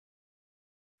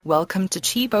Welcome to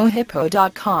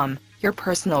CheapoHippo.com, your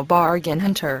personal bargain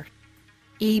hunter.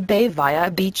 eBay via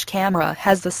Beach Camera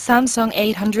has the Samsung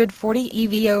 840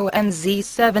 EVO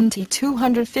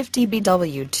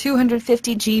MZ-7TE250BW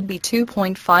 250GB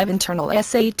 2.5 internal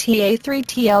SATA 3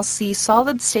 TLC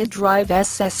solid-state drive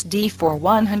SSD for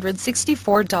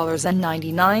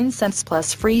 $164.99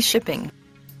 plus free shipping.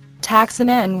 Tax and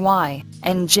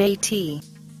NJT.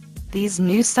 These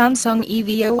new Samsung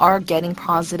EVO are getting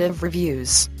positive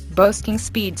reviews, boasting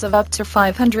speeds of up to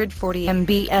 540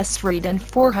 MBs read and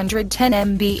 410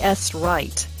 MBs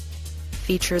write.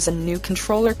 Features a new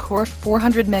controller core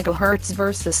 400 MHz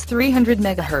versus 300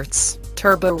 MHz,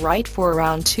 turbo write for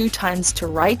around 2 times to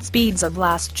write speeds of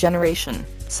last generation,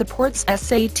 supports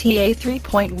SATA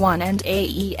 3.1 and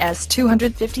AES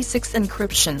 256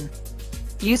 encryption.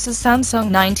 Uses Samsung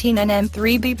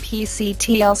 19nm3 BPC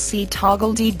TLC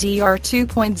toggle DDR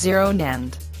 2.0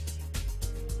 NAND.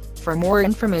 For more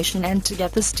information and to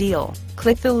get this deal,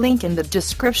 click the link in the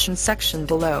description section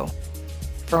below.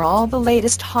 For all the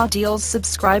latest hot deals,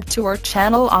 subscribe to our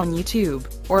channel on YouTube,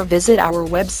 or visit our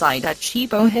website at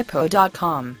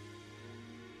CheapoHippo.com.